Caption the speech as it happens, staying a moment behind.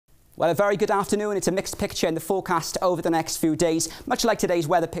Well, a very good afternoon. It's a mixed picture in the forecast over the next few days, much like today's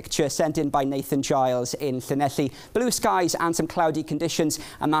weather picture sent in by Nathan Giles in Llanelli. Blue skies and some cloudy conditions,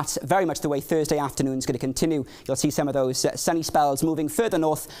 and that's very much the way Thursday afternoon is going to continue. You'll see some of those sunny spells moving further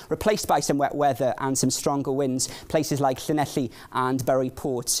north, replaced by some wet weather and some stronger winds. Places like Llanelli and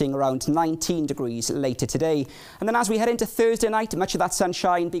Buryport seeing around 19 degrees later today. And then as we head into Thursday night, much of that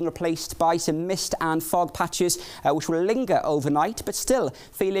sunshine being replaced by some mist and fog patches, which will linger overnight, but still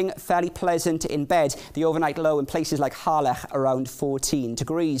feeling fairly pleasant in bed. The overnight low in places like Harlech around 14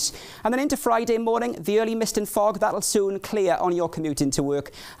 degrees. And then into Friday morning, the early mist and fog, that'll soon clear on your commute into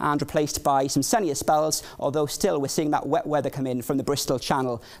work and replaced by some sunnier spells, although still we're seeing that wet weather come in from the Bristol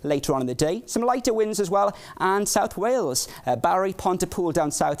Channel later on in the day. Some lighter winds as well, and South Wales, Barry, Pontypool down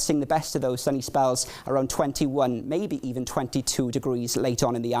south seeing the best of those sunny spells around 21, maybe even 22 degrees late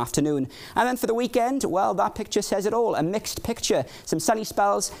on in the afternoon. And then for the weekend, well, that picture says it all. A mixed picture. Some sunny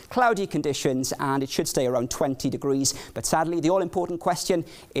spells, cloudy conditions, and it should stay around 20 degrees. But sadly, the all-important question,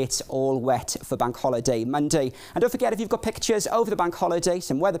 it's all wet for Bank Holiday Monday. And don't forget, if you've got pictures over the Bank Holiday,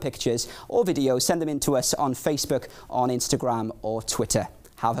 some weather pictures or videos, send them in to us on Facebook, on Instagram or Twitter.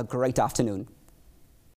 Have a great afternoon.